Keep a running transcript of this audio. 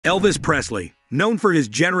Elvis Presley, known for his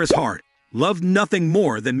generous heart, loved nothing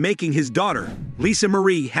more than making his daughter, Lisa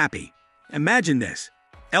Marie, happy. Imagine this: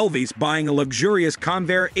 Elvis buying a luxurious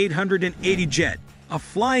Convair 880 jet, a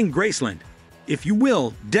flying Graceland, if you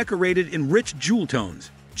will, decorated in rich jewel tones,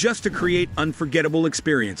 just to create unforgettable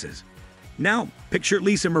experiences. Now, picture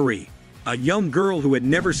Lisa Marie, a young girl who had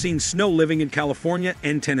never seen snow living in California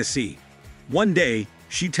and Tennessee. One day,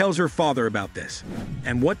 she tells her father about this.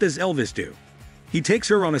 And what does Elvis do? He takes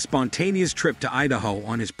her on a spontaneous trip to Idaho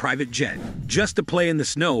on his private jet, just to play in the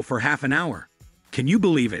snow for half an hour. Can you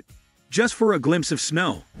believe it? Just for a glimpse of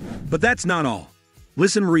snow. But that's not all.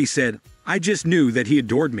 Lisa Marie said, "I just knew that he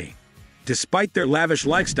adored me." Despite their lavish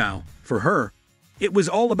lifestyle, for her, it was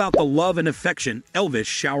all about the love and affection Elvis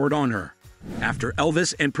showered on her. After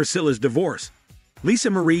Elvis and Priscilla's divorce, Lisa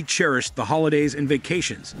Marie cherished the holidays and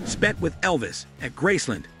vacations spent with Elvis at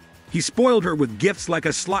Graceland. He spoiled her with gifts like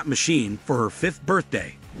a slot machine for her 5th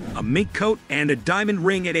birthday, a mink coat, and a diamond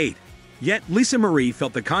ring at 8. Yet Lisa Marie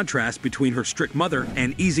felt the contrast between her strict mother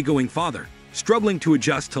and easygoing father, struggling to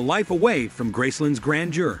adjust to life away from Graceland's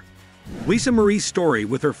grandeur. Lisa Marie's story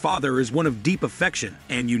with her father is one of deep affection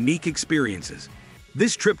and unique experiences.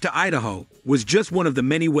 This trip to Idaho was just one of the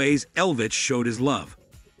many ways Elvis showed his love.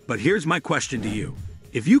 But here's my question to you.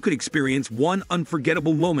 If you could experience one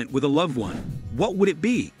unforgettable moment with a loved one, what would it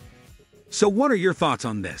be? So what are your thoughts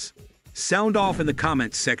on this? Sound off in the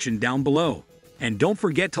comments section down below. And don't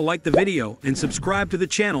forget to like the video and subscribe to the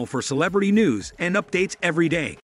channel for celebrity news and updates every day.